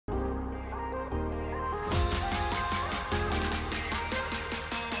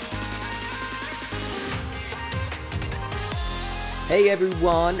Hey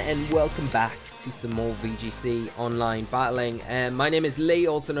everyone, and welcome back to some more VGC online battling. My name is Lee,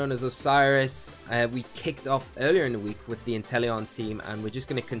 also known as Osirus. We kicked off earlier in the week with the Inteleon team, and we're just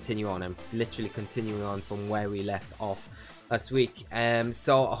going to continue on. I'm literally continuing on from where we left off last week.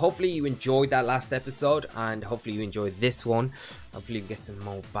 So hopefully you enjoyed that last episode, and hopefully you enjoyed this one. Hopefully we get some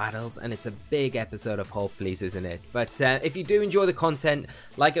more battles, and it's a big episode of hopefullys, isn't it? But if you do enjoy the content,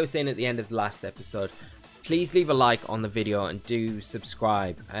 like I was saying at the end of the last episode, please leave a like on the video and do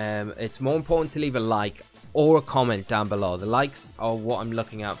subscribe. It's more important to leave a like or a comment down below. The likes are what I'm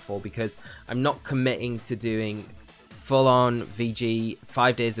looking out for, because I'm not committing to doing full-on VG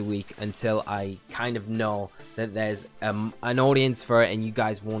 5 days a week until I kind of know that there's an audience for it and you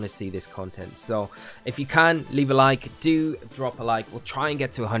guys want to see this content. So if you can, leave a like, do drop a like. We'll try and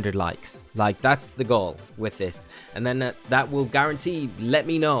get to 100 likes. Like, that's the goal with this, and then that will guarantee, let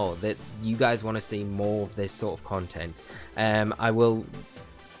me know that you guys want to see more of this sort of content. I will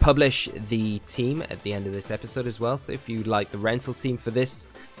publish the team at the end of this episode as well, so if you like the rental team for this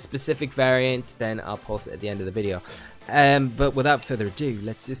specific variant, then I'll post it at the end of the video. But without further ado,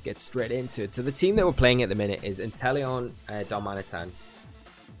 let's just get straight into it. So the team that we're playing at the minute is Inteleon, Darmanitan,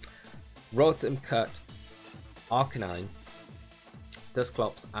 Rotom Cut, Arcanine,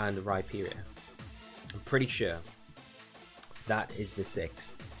 Dusclops, and Rhyperior. I'm pretty sure that is the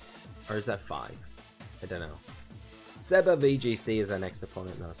 6, or is that 5? I don't know. Seba VGC is our next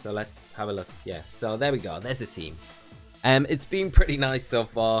opponent now, so let's have a look. Yeah, so there we go, there's a team. It's been pretty nice so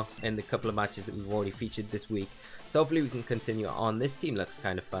far in the couple of matches that we've already featured this week, so hopefully we can continue on. This team looks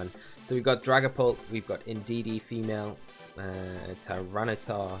kind of fun. So we've got Dragapult, we've got Indeedee female,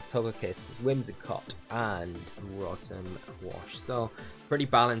 Tyranitar, Togekiss, Whimsicott, and Rotom Wash. So pretty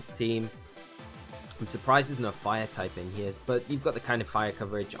balanced team. I'm surprised there's no fire type in here, but you've got the kind of fire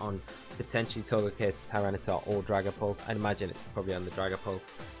coverage on potentially Togekiss, Tyranitar, or Dragapult. I'd imagine it's probably on the Dragapult,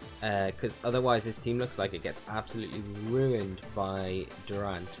 because otherwise this team looks like it gets absolutely ruined by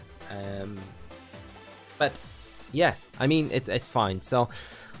Durant. But yeah, I mean, it's fine. So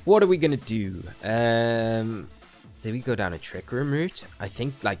what are we gonna do? Did we go down a Trick Room route? I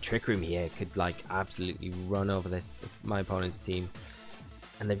think like Trick Room here could like absolutely run over my opponent's team.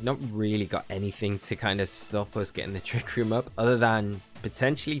 And they've not really got anything to kind of stop us getting the Trick Room up, other than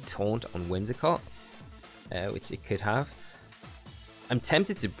potentially Taunt on Whimsicott, which it could have. I'm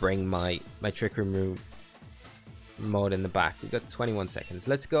tempted to bring my Trick Room mode in the back. We've got 21 seconds.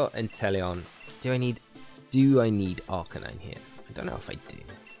 Let's go Inteleon. Do I need Arcanine here? I don't know if I do.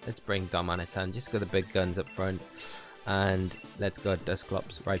 Let's bring Darmanitan. Just go the big guns up front. And let's go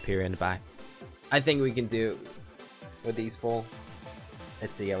Dusclops, Rhyperior in the back. I think we can do it with these 4.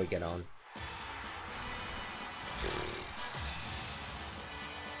 Let's see how we get on.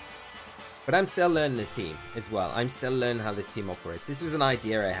 But I'm still learning the team as well. I'm still learning how this team operates. This was an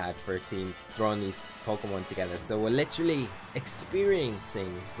idea I had for a team, throwing these Pokemon together. So we're literally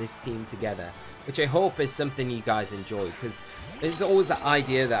experiencing this team together, which I hope is something you guys enjoy, because there's always that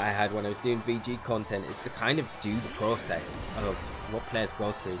idea that I had when I was doing VG content, is to kind of do the process of what players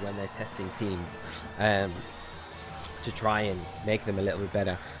go through when they're testing teams. To try and make them a little bit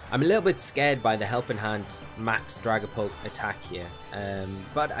better. I'm a little bit scared by the Helping Hand max Dragapult attack here,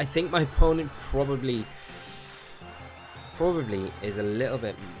 but I think my opponent probably is a little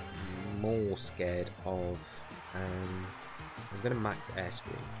bit more scared of. I'm gonna max Air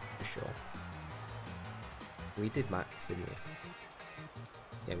Scream for sure. We did max, didn't we?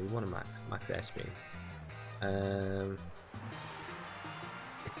 Yeah, we want to max Air Scream.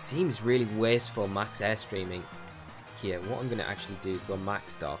 It seems really wasteful max Air Screaming here. What I'm going to actually do is go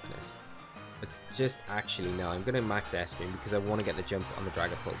max Darkness. It's just actually, no, I'm going to max Air Scream because I want to get the jump on the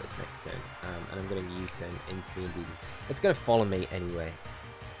Dragapult this next turn, and I'm going to U-turn into the Indeedee. It's going to follow me anyway.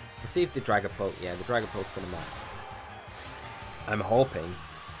 Let's see if the Dragapult, yeah, the Dragapult's going to max. I'm hoping.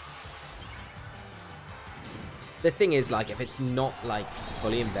 The thing is, like, if it's not like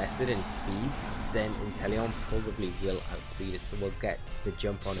fully invested in speed, then Inteleon probably will outspeed it, so we'll get the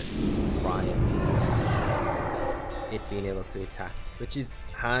jump on it prior to it being able to attack, which is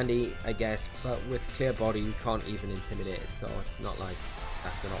handy, I guess, but with Clear Body you can't even intimidate it, so it's not like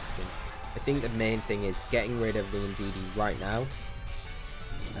that's an option. I think the main thing is getting rid of the Indeedee right now,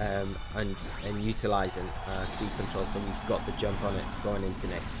 and utilizing speed control, so we've got the jump on it going into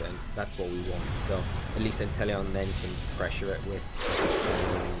next turn. That's what we want, so at least Inteleon then can pressure it with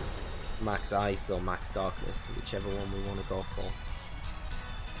max Ice or max Darkness, whichever one we want to go for.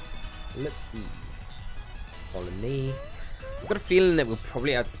 Let's see. Follow me. I've got a feeling that we'll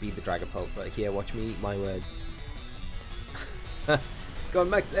probably outspeed the Dragapult, but here, watch me eat my words. Go on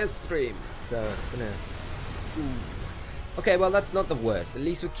max Air Scream. So, I'm gonna Okay, well, that's not the worst. At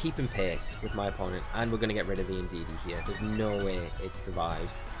least we're keeping pace with my opponent, and we're going to get rid of the Indeedee here. There's no way it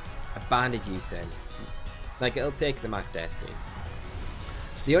survives. A banded U-turn. Like, it'll take the max airscreen.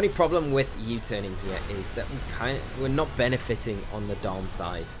 The only problem with U-turning here is that we're not benefiting on the Dom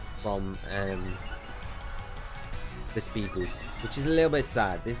side from the speed boost, which is a little bit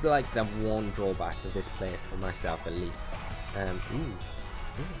sad. This is like the one drawback of this play for myself, at least.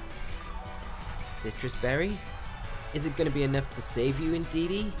 Citrus berry. Is it going to be enough to save you,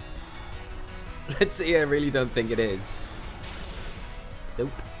 Indeedee? Let's see. I really don't think it is.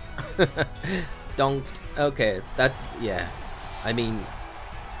 Nope. Donked. Okay, that's, yeah. I mean,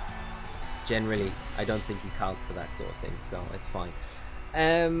 generally, I don't think you calc for that sort of thing, so it's fine.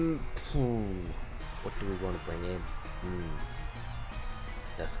 What do we want to bring in?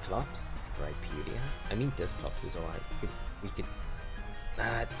 Dusclops, Rhyperior. I mean, Dusclops is alright. We could.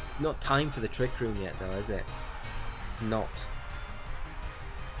 It's not time for the Trick Room yet, though, is it? It's not.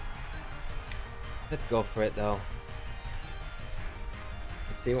 Let's go for it, though.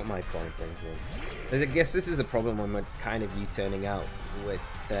 Let's see what my opponent brings in. I guess this is a problem when we're kind of U-turning out with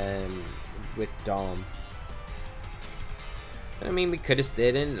Dom. I mean, we could have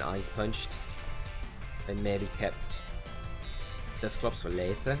stayed in and Ice Punched and maybe kept Dusclops for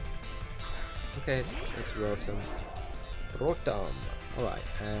later. Okay, it's Rotom. Alright,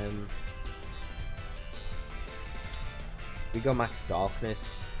 we go Max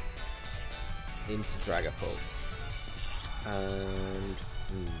Darkness into Dragapult. And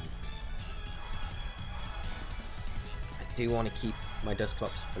I do want to keep my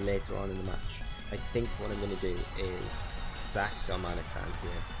Dusclops for later on in the match. I think what I'm going to do is sack Darmanitan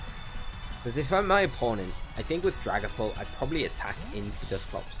here. Because if I'm my opponent, I think with Dragapult, I'd probably attack into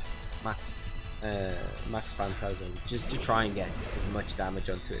Dusclops. Max Phantasm, just to try and get as much damage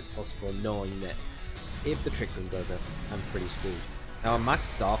onto it as possible, knowing that if the Trick Room goes up, I'm pretty screwed. Now, a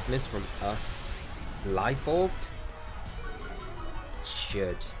Max Darkness from us, Life Orb,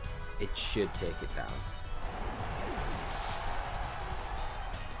 it should take it down.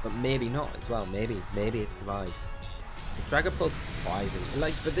 But maybe not as well. Maybe it survives. If Dragapult's surprising,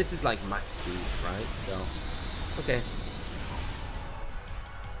 like, but this is like max speed, right? So, okay.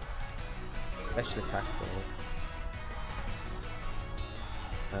 Special attack balls.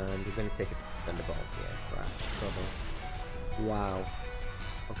 And we're going to take a Thunderbolt here. Right, trouble. Wow.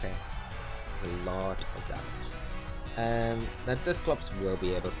 Okay. There's a lot of damage. Now Dusclops will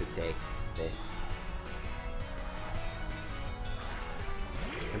be able to take this.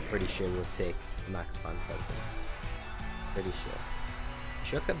 I'm pretty sure we'll take Max Phantasm. Pretty sure.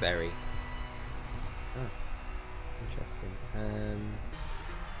 Shuka Berry. Oh, interesting.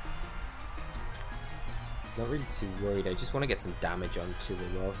 Not really too worried. I just want to get some damage onto the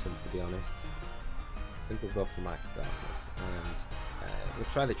Rotom, to be honest. I think we'll go for Max Darkness, and we'll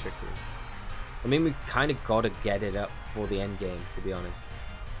try the Trick Room. I mean, we've kind of got to get it up for the end game, to be honest.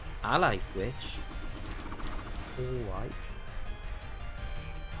 Ally Switch. Alright.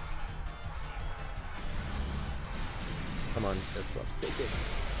 Come on, Dusclops, take it.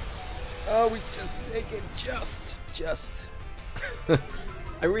 Oh, we just take it, just.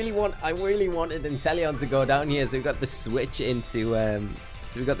 I really wanted Inteleon to go down here, so we've got the switch into,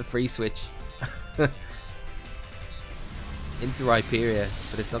 we've got the free switch into Rhyperior,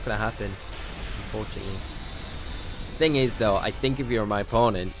 but it's not going to happen, unfortunately. Thing is, though, I think if you're my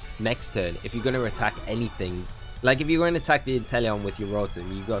opponent, next turn, if you're going to attack anything, like if you're going to attack the Inteleon with your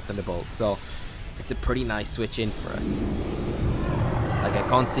Rotom, you got Thunderbolt, so it's a pretty nice switch in for us. Like, I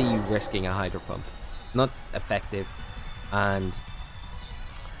can't see you risking a Hydro Pump. Not effective, and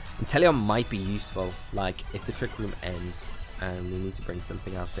Inteleon might be useful, like, if the Trick Room ends and we need to bring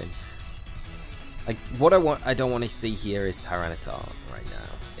something else in. Like, what I don't want to see here is Tyranitar right now.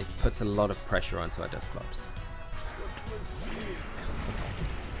 It puts a lot of pressure onto our Dusclops.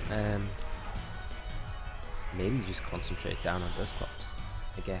 Maybe you just concentrate down on Dusclops,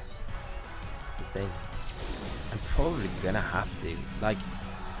 I guess. The thing. I'm probably gonna have to. Like,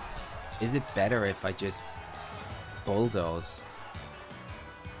 is it better if I just bulldoze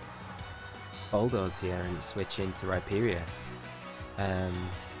here and switch into Rhyperior? I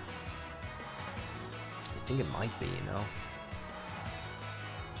think it might be, you know,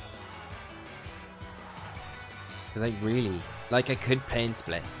 because I really like, I could Pain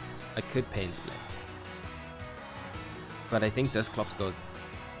Split, but I think Dusclops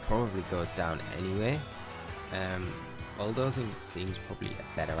probably goes down anyway. Bulldozing seems probably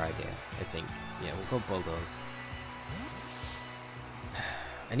a better idea, I think. Yeah, we'll go Bulldoze.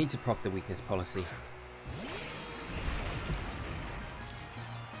 I need to proc the weakness policy.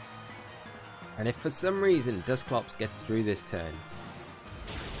 And if for some reason Dusclops gets through this turn,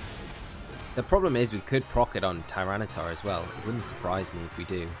 the problem is we could proc it on Tyranitar as well. It wouldn't surprise me if we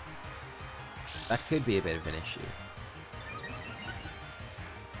do. That could be a bit of an issue.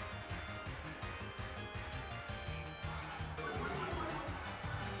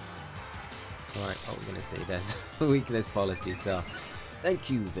 Alright, what we're going to see, there's weakness policy, so thank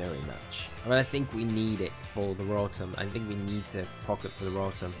you very much. Well, I think we need it for the Rotom. I think we need to proc it for the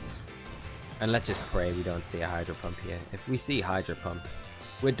Rotom. And let's just pray we don't see a Hydro Pump here. If we see Hydro Pump,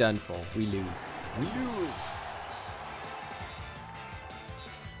 we're done for. We lose. We lose!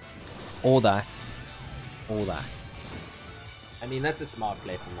 All that. All that. I mean, that's a smart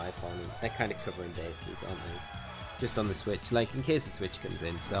play from my opponent. They're kind of covering bases, aren't they? Just on the switch, like in case the switch comes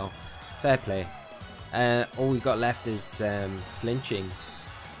in, so fair play. All we've got left is flinching.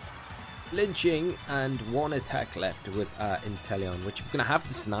 Flinching and one attack left with Inteleon, which we're going to have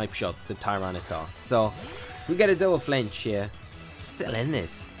to snipe shot the Tyranitar. So we get a double flinch here. Still in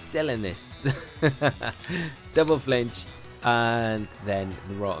this. Still in this. Double flinch. And then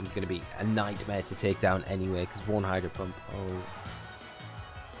the Rotom's going to be a nightmare to take down anyway, because one Hydro Pump. Oh.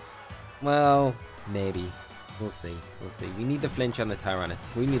 Well, maybe. We'll see. We'll see. We need the flinch on the Tyranitar.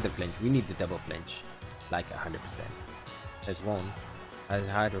 We need the flinch. We need the double flinch. Like 100%. There's one. There's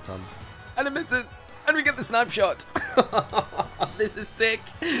a Hydro Pump. And it misses! And we get the snapshot! This is sick!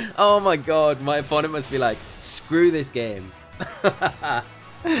 Oh my god, my opponent must be like, screw this game.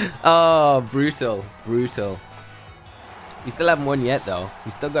 Oh, brutal. Brutal. We still haven't won yet though.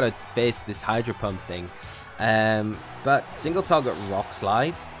 We still gotta face this Hydro Pump thing. But single target Rock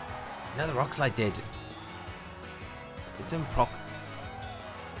Slide. No, the Rock Slide did. It's in proc.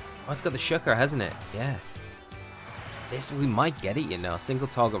 Oh, it's got the Shooker, hasn't it? Yeah. This, we might get it, you know. Single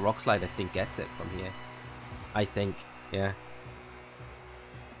target Rock Slide, I think, gets it from here. I think, yeah.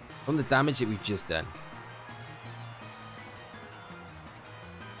 From the damage that we've just done.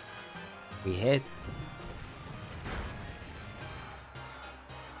 We hit.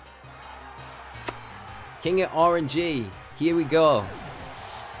 King of RNG. Here we go.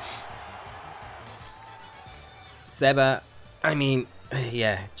 Seba, I mean,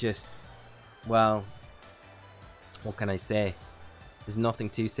 yeah, just, well, what can I say? There's nothing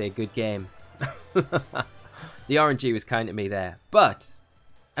to say. Good game. The RNG was kind to me there, but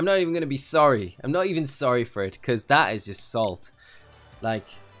I'm not even going to be sorry. I'm not even sorry for it, because that is just salt. Like,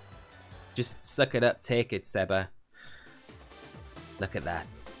 just suck it up, take it, Seba. Look at that.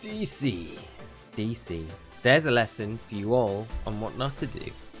 DC. DC. There's a lesson for you all on what not to do.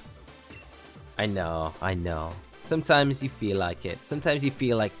 I know, I know. Sometimes you feel like it. Sometimes you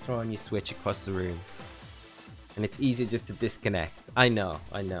feel like throwing your Switch across the room. And it's easy just to disconnect. I know,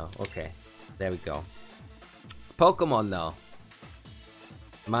 I know. Okay, there we go. It's Pokemon though.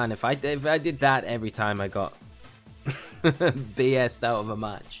 Man, if I did that every time I got BS'd out of a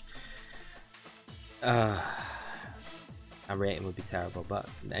match, our rating would be terrible. But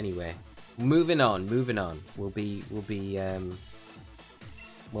anyway, moving on.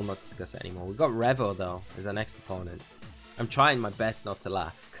 We'll not discuss it anymore. We've got Revo though as our next opponent. I'm trying my best not to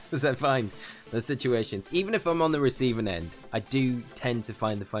laugh because I find those situations, even if I'm on the receiving end, I do tend to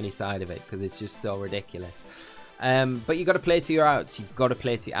find the funny side of it because it's just so ridiculous. But you got to play to your outs. You've got to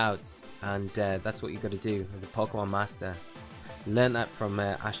play to your outs, and that's what you got to do as a Pokemon master. Learned that from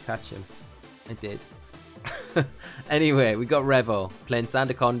Ash Ketchum. I did. Anyway, we got Revo playing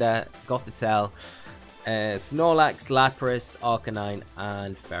Sandaconda, Gothitelle, Snorlax, Lapras, Arcanine,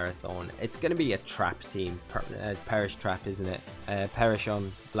 and Ferrothorn. It's going to be a trap team. Perish trap, isn't it? Perish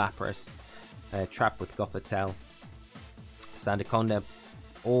on Lapras, trap with Gothitelle, Sandaconda,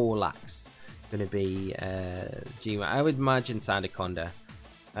 or Lax. Going to be Gma. I would imagine Sandaconda.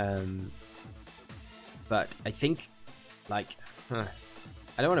 But I think, like, I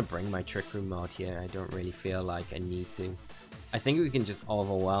don't want to bring my Trick Room mod here. I don't really feel like I need to. I think we can just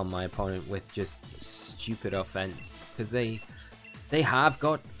overwhelm my opponent with just stupid offense, because they have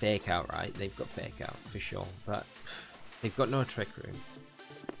got Fake Out, right? They've got Fake Out for sure, but they've got no Trick Room.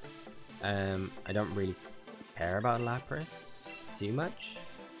 I don't really care about Lapras too much.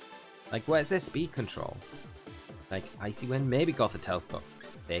 Like, where's their speed control? Like Icy Wind, maybe Gothitelle's got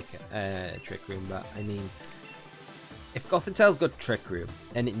Fake Trick Room, but I mean, if Gothitelle's got Trick Room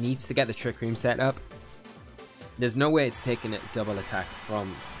and it needs to get the Trick Room set up, there's no way it's taking a double attack from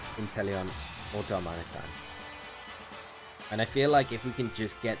Inteleon or Darmanitan. And I feel like if we can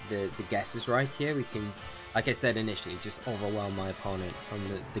just get the guesses right here, we can, like I said initially, just overwhelm my opponent from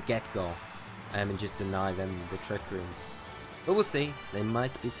the get-go and just deny them the Trick Room. But we'll see. They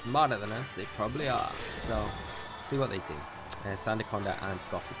might be smarter than us. They probably are. So, see what they do. Sandaconda and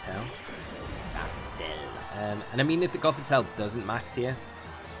Gothitelle. Gothitelle. And I mean, if the Gothitelle doesn't max here,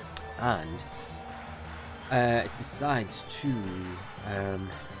 and it decides to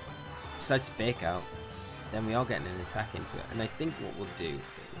fake out, then we are getting an attack into it. And I think what we'll do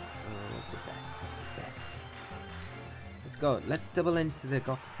is, what's the best? Let's go. Let's double into the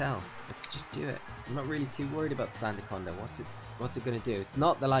Gothitelle. Let's just do it. I'm not really too worried about Sandaconda. What's it gonna do? It's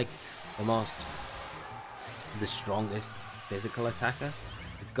not the strongest physical attacker.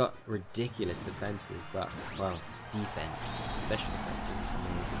 It's got ridiculous defenses, but well, defense, special defense is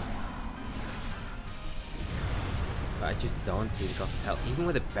amazing. But I just don't see the Gothitelle. Even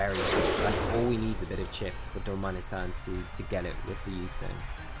with a berry, like all we need is a bit of chip for Domanitan to get it with the U-turn.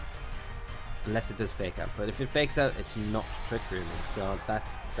 Unless it does fake out, but if it fakes out, it's not Trick Rooming, so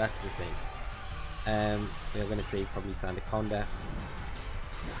that's the thing. We're going to see probably Sandaconda. Yeah,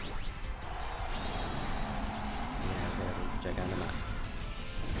 there it is, Gigantamax.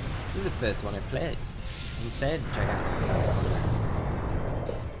 This is the first one I played. I played Gigantamax Sandaconda.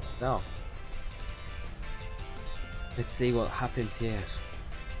 So, let's see what happens here.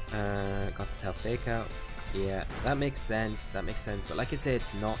 Gothitelle fake out. Yeah, that makes sense. But like I say,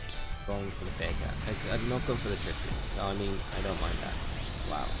 it's not going for the fake out. I'm not going for the Trick Room, so I mean, I don't mind that.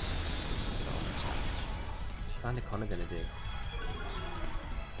 Wow. So much damage. What's Sandaconda gonna do?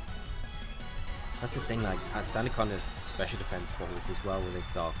 That's the thing, like, Sandaconda's special defense falls as well with his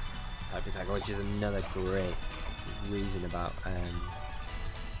dog type attack, which is another great reason about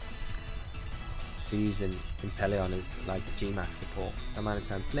using Inteleon as like G-Max support.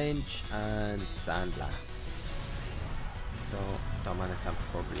 Domanitan flinch and Sandblast. So Domanitan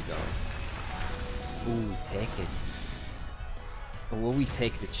probably goes. Ooh, take it. But will we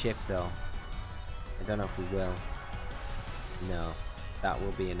take the chip though? I don't know if we will. No, that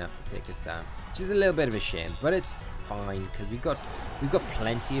will be enough to take us down, which is a little bit of a shame, but it's fine because we've got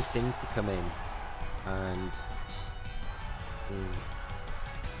plenty of things to come in, and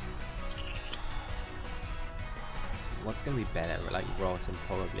what's going to be better? Like Rotom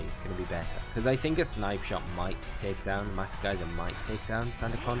probably going to be better because I think a Snipe Shot might take down Max Geyser, might take down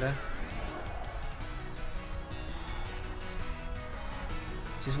Sandaconda.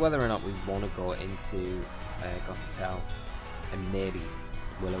 Just whether or not we want to go into Gothitelle and maybe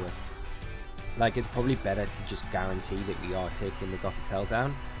Will-O-Wisp. Like, it's probably better to just guarantee that we are taking the Gothitelle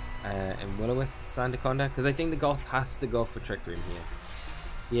down and Will-O-Wisp Sandaconda, because I think the Goth has to go for Trick Room here.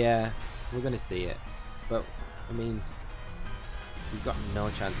 Yeah, we're going to see it. But, I mean, you've got no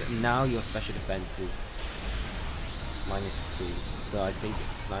chance. And now your special defense is -2. So I think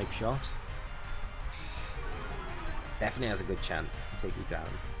it's Snipe Shot. Definitely has a good chance to take you down.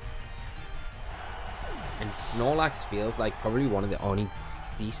 And Snorlax feels like probably one of the only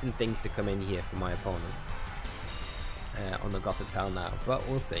decent things to come in here for my opponent on the Gothitelle now, but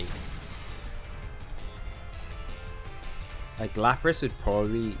we'll see. Like Lapras would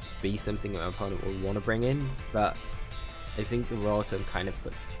probably be something that my opponent will want to bring in, but I think the Rotom kind of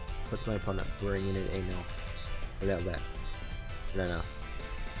puts my opponent bringing it in a little bit. I don't know.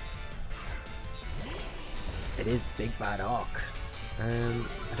 It is Big Bad Arc.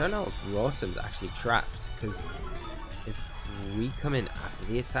 I don't know if Rotom's actually trapped, because if we come in after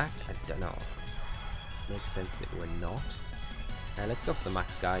the attack, I don't know. Makes sense that we're not. Let's go for the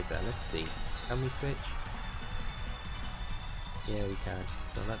Max Geyser. Let's see. Can we switch? Yeah, we can.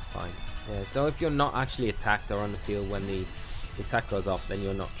 So that's fine. Yeah. So if you're not actually attacked or on the field when the attack goes off, then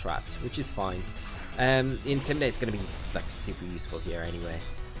you're not trapped, which is fine. Intimidate's going to be like super useful here anyway.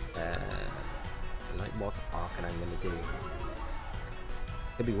 Like, what's Arcanine going to do?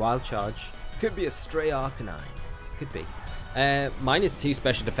 Could be Wild Charge. Could be a Stray Arcanine. Could be. -2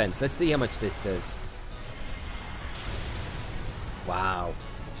 special defense. Let's see how much this does. Wow.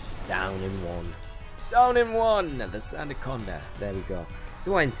 Down in one. Down in one! The Sandaconda. There we go. This is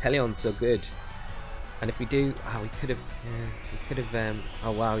why Inteleon's so good. And if we do... we could have...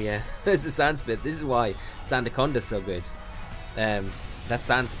 oh, wow, yeah. There's a Sand Spit. This is why Sandaconda's so good. That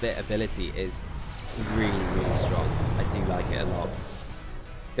Sand Spit ability is really, really strong. I do like it a lot.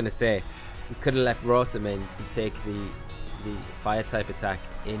 Gonna say, we could have left Rotom in to take the fire type attack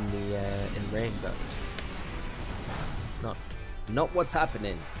in rain, but it's not what's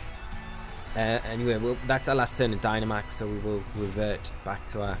happening. Anyway, that's our last turn in Dynamax, so we will revert back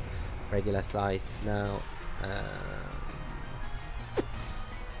to our regular size now.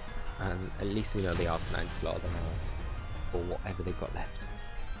 And at least we know the Arcanine slaughter us, or whatever they've got left.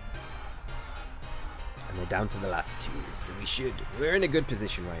 And we're down to the last 2, so we're in a good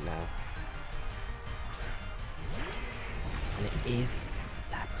position right now. And it is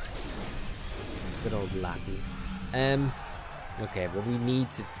Lapras. Good old Lappy. Okay, well we need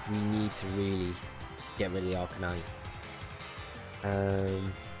to really get rid of the Arcanine.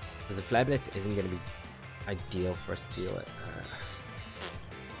 Because the Flare Blitz isn't going to be ideal for us to deal with.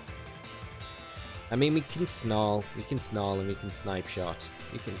 I mean, we can Snarl, and we can Snipe Shot.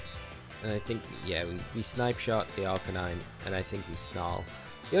 We can, and I think, yeah, we Snipe Shot the Arcanine, and I think we Snarl.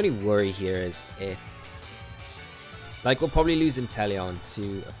 The only worry here is if, like, we'll probably lose Inteleon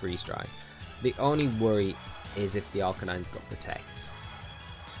to a Freeze Dry. The only worry is if the Arcanine's got Protect.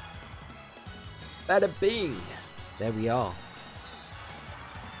 Bada bing! There we are.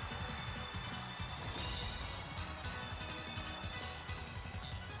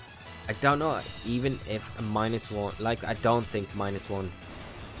 I don't know, even if a -1, like, I don't think -1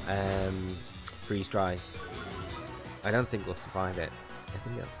 Freeze Dry, I don't think we'll survive it. I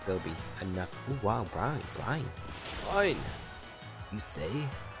think that'll still be enough. Oh wow, Brian. You say?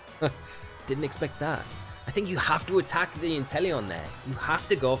 Didn't expect that. I think you have to attack the Inteleon there. You have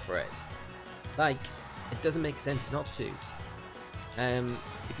to go for it. Like, it doesn't make sense not to.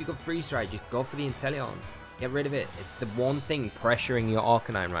 If you got Freeze Dry, just go for the Inteleon. Get rid of it. It's the one thing pressuring your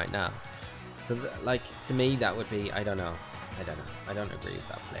Arcanine right now. So, like, to me, that would be, I don't know. I don't agree with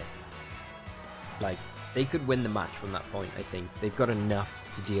that play. Like, they could win the match from that point, I think. They've got enough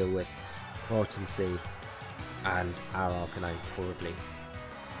to deal with Rotom C and our Arcanine, probably.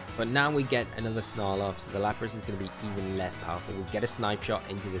 But now we get another Snarl off, so the Lapras is going to be even less powerful. We get a Snipe Shot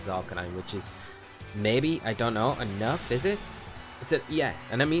into this Arcanine, which is maybe, I don't know, enough, is it? It's a, yeah,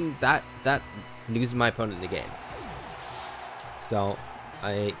 and I mean, that loses my opponent in the game. So,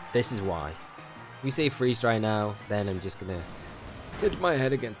 this is why. If we say Freeze Dry now, then I'm just going to hit my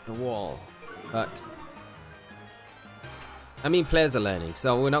head against the wall. But, I mean, players are learning,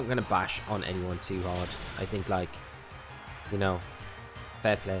 so we're not going to bash on anyone too hard. I think, like, you know,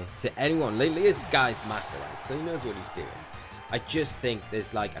 fair play to anyone. Lately, this guy's master rank, so he knows what he's doing. I just think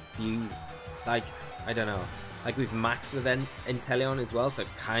there's, like, a few, like, I don't know, like, we've maxed with Inteleon as well, so it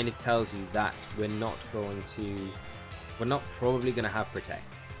kind of tells you that we're not probably going to have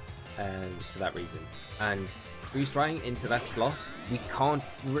Protect for that reason. And Freeze Drying into that slot, we can't,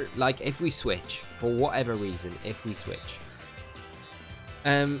 like, if we switch, for whatever reason, if we switch,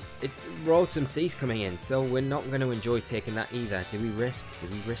 Rotom C's coming in, so we're not going to enjoy taking that either. Do we risk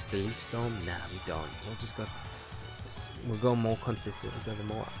the Leaf Storm? Nah, we don't. We'll go more consistent. We'll go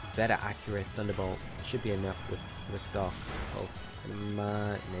the better accurate Thunderbolt. Should be enough with Dark Pulse.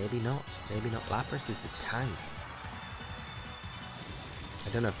 Maybe not. Maybe not. Lapras is the tank. I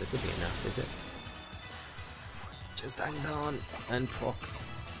don't know if this will be enough, is it? Just hangs on and procs.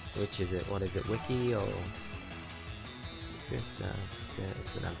 Which is it? What is it? Wiki or just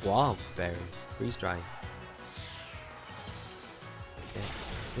it's an Aguav Berry. Freeze Dry.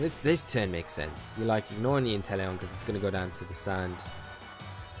 Okay. This turn makes sense. You're like ignoring the Inteleon because it's going to go down to the sand.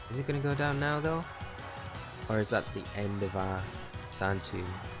 Is it going to go down now though? Or is that the end of our sand tomb?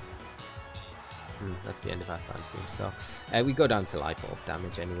 That's the end of our sand tomb. So we go down to life orb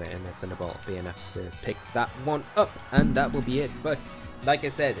damage anyway, and the Thunderbolt will be enough to pick that one up, and that will be it. But like I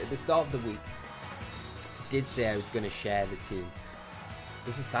said at the start of the week, I did say I was going to share the team.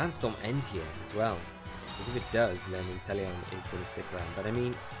 Does the Sandstorm end here as well? Because if it does, then Inteleon is going to stick around. But I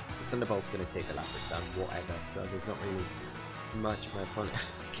mean, the Thunderbolt's going to take the Lapras down, whatever. So there's not really much my opponent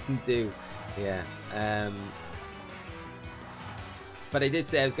can do. Yeah. But I did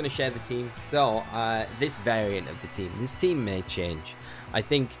say I was going to share the team. So this variant of the team, this team may change. I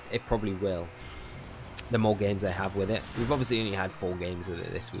think it probably will. The more games I have with it. We've obviously only had 4 games with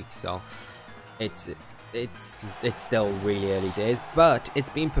it this week, so it's still really early days, but it's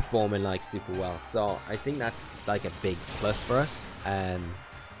been performing like super well, so I think that's like a big plus for us.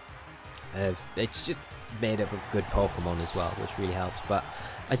 It's just made up of good Pokemon as well, which really helps. But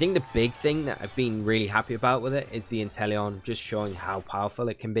I think the big thing that I've been really happy about with it is the Inteleon just showing how powerful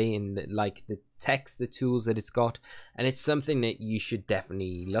it can be, and like the techs, the tools that it's got, and it's something that you should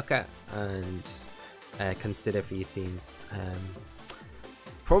definitely look at and consider for your teams.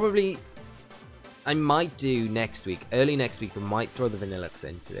 Probably I might do next week, early next week, we might throw the Vanillux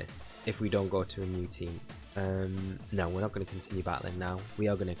into this if we don't go to a new team. No, we're not going to continue battling now. We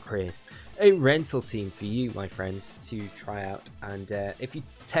are going to create a rental team for you, my friends, to try out. And if you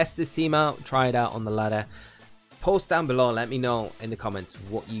test this team out, try it out on the ladder, post down below, let me know in the comments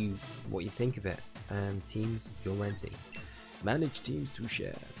what you think of it. Teams you're renting, manage teams to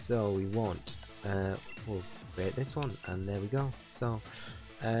share. So we want we'll create this one, and there we go. So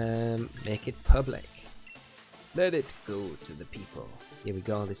make it public, let it go to the people. Here we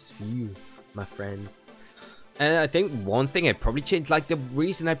go, this is for you, my friends. And I think one thing I probably changed, like the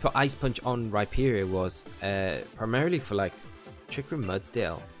reason I put Ice Punch on Rhyperior was primarily for like Trick Room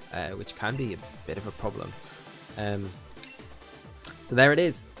Mudsdale. which can be a bit of a problem. So there it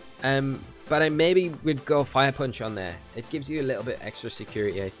is. But I maybe would go Fire Punch on there. It gives you a little bit extra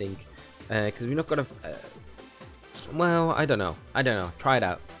security, I think, because we're not gonna. Well, I don't know. Try it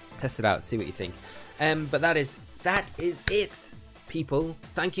out, test it out, see what you think. But that is it, people.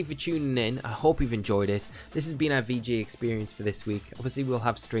 Thank you for tuning in. I hope you've enjoyed it. This has been our VG experience for this week. Obviously, we'll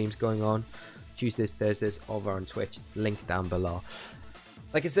have streams going on Tuesdays, Thursdays over on Twitch. It's linked down below.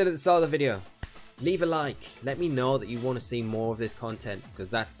 Like I said at the start of the video, leave a like. Let me know that you want to see more of this content, because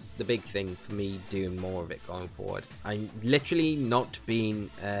that's the big thing for me, doing more of it going forward. I'm literally not being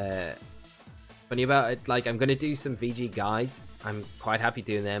funny about it. Like, I'm going to do some VG guides. I'm quite happy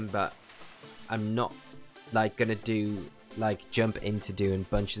doing them, but I'm not like going to do like jump into doing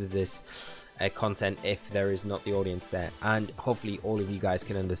bunches of this content if there is not the audience there, and hopefully all of you guys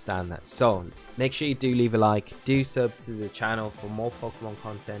can understand that. So make sure you do leave a like, do sub to the channel for more Pokemon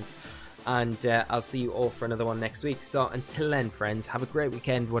content, and I'll see you all for another one next week. So until then, friends, have a great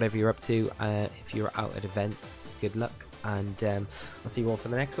weekend, whatever you're up to. If you're out at events, good luck, and I'll see you all for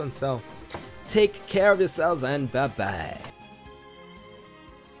the next one. So take care of yourselves, and bye bye.